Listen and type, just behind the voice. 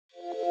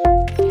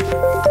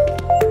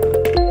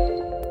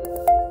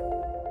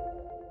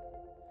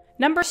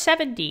Number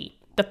 70.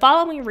 The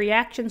following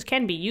reactions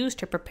can be used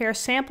to prepare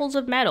samples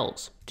of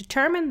metals.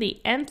 Determine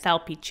the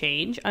enthalpy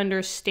change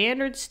under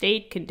standard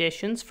state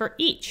conditions for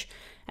each.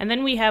 And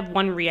then we have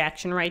one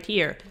reaction right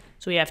here.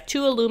 So we have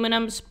 2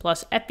 aluminums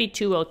plus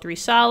Fe2O3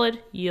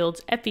 solid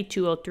yields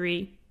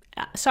Al2O3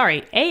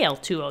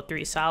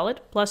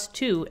 solid plus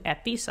 2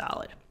 Fe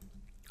solid.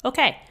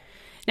 Okay,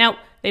 now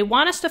they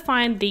want us to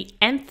find the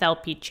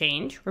enthalpy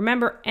change.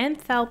 Remember,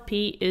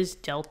 enthalpy is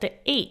delta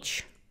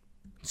H.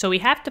 So we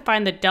have to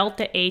find the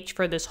delta H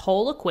for this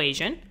whole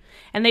equation,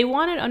 and they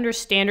want it under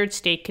standard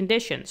state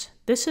conditions.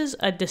 This is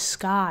a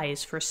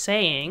disguise for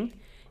saying,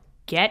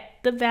 get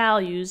the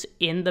values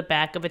in the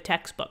back of a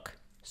textbook.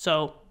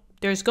 So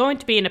there's going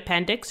to be an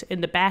appendix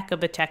in the back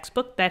of a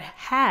textbook that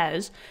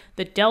has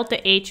the delta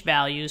H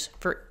values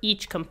for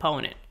each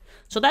component.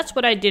 So that's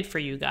what I did for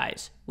you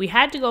guys. We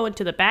had to go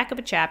into the back of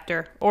a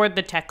chapter or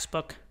the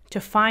textbook to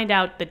find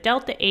out the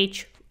delta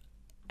H,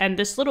 and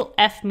this little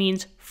F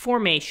means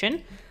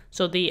formation.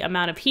 So the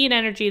amount of heat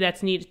energy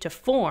that's needed to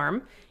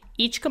form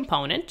each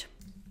component.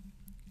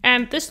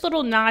 And this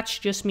little notch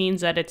just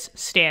means that it's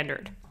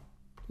standard.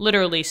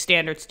 Literally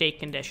standard state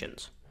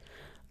conditions.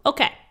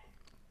 Okay.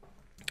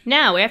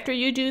 Now, after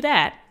you do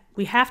that,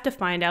 we have to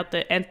find out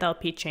the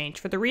enthalpy change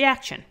for the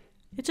reaction.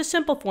 It's a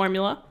simple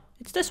formula.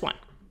 It's this one.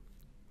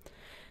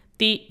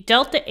 The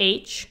delta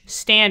H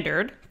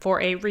standard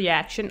for a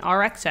reaction,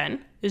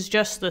 RXN, is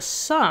just the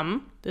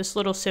sum. This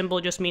little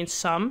symbol just means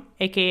sum,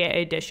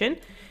 aka addition.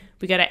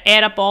 We got to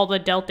add up all the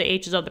delta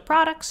H's of the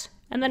products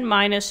and then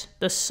minus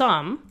the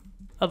sum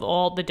of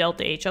all the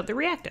delta H of the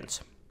reactants.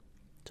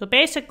 So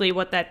basically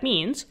what that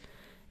means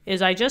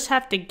is I just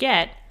have to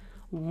get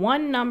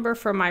one number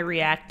for my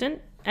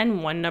reactant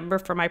and one number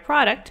for my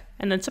product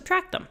and then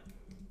subtract them.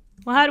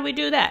 Well, how do we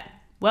do that?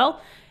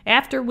 Well,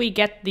 after we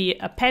get the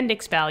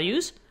appendix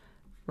values,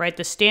 right,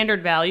 the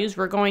standard values,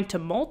 we're going to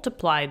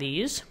multiply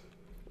these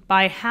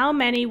by how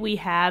many we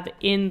have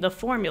in the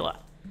formula.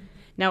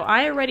 Now,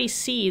 I already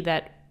see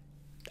that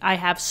I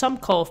have some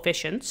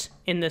coefficients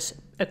in this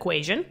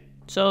equation,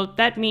 so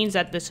that means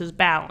that this is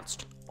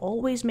balanced.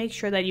 Always make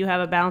sure that you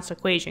have a balanced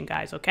equation,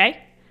 guys,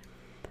 okay?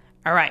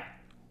 All right,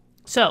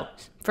 so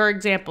for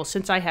example,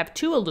 since I have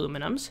 2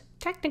 aluminums,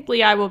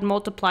 technically I would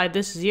multiply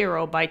this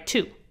 0 by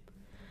 2.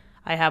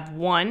 I have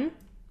 1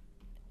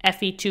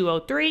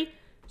 Fe2O3,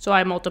 so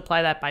I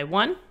multiply that by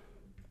 1.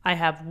 I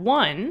have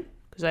 1,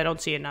 because I don't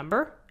see a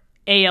number,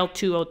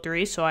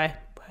 Al2O3, so I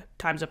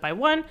times it by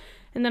 1.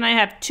 And then I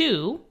have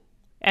 2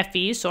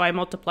 Fe, so I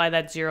multiply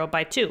that 0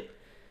 by 2.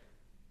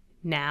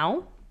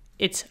 Now,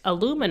 it's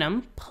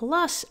aluminum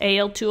plus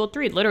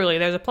Al2O3. Literally,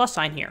 there's a plus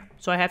sign here.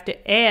 So I have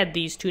to add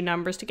these two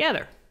numbers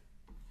together.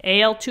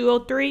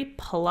 Al2O3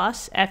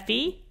 plus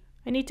Fe,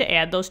 I need to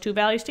add those two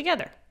values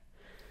together.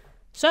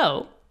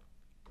 So,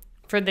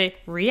 for the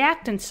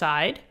reactant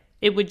side,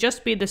 it would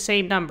just be the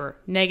same number,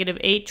 negative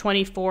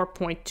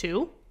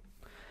 824.2.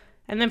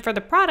 And then for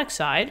the product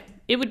side,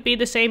 it would be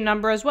the same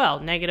number as well,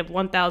 negative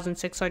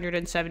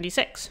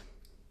 1,676.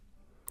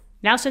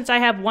 Now, since I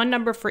have one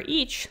number for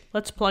each,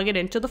 let's plug it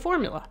into the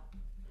formula.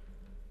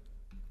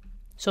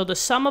 So the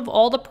sum of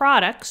all the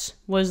products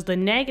was the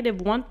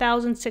negative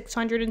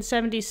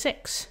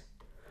 1,676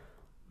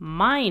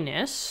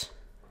 minus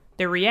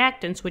the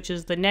reactants, which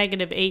is the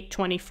negative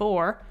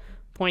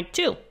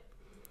 824.2.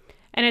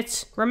 And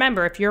it's,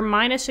 remember, if you're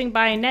minusing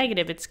by a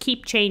negative, it's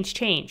keep, change,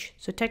 change.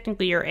 So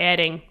technically you're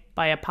adding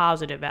by a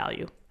positive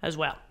value as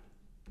well.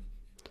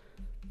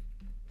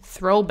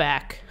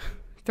 Throwback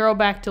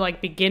to like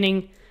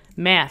beginning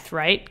math,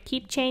 right?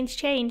 Keep, change,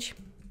 change.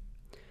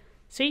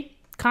 See?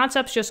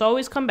 Concepts just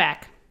always come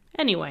back.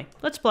 Anyway,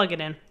 let's plug it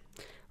in.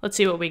 Let's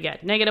see what we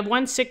get. Negative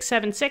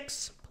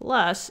 1,676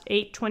 plus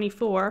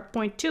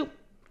 824.2.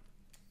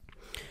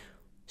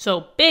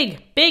 So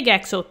big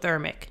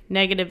exothermic.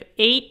 Negative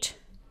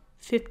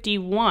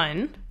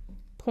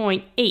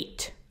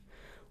 851.8.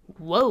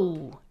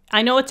 Whoa.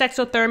 I know it's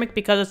exothermic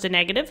because it's a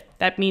negative.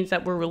 That means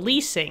that we're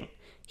releasing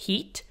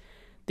heat.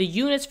 The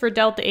units for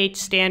delta H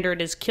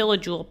standard is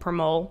kilojoule per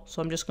mole,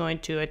 so I'm just going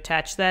to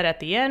attach that at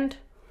the end.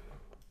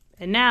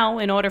 And now,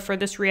 in order for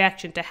this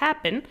reaction to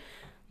happen,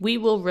 we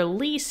will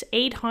release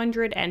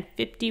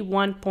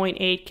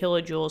 851.8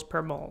 kilojoules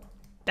per mole.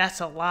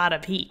 That's a lot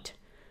of heat.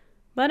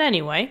 But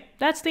anyway,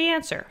 that's the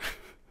answer.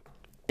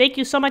 Thank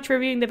you so much for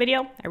viewing the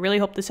video. I really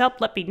hope this helped.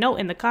 Let me know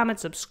in the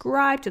comments,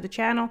 subscribe to the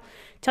channel.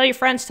 Tell your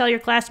friends, tell your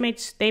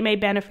classmates, they may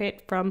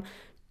benefit from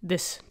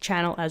this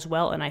channel as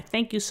well, and I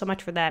thank you so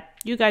much for that.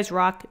 You guys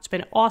rock. It's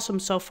been awesome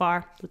so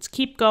far. Let's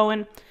keep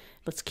going.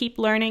 Let's keep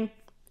learning.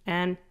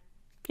 And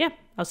yeah,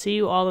 I'll see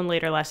you all in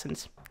later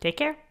lessons. Take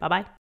care.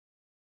 Bye-bye.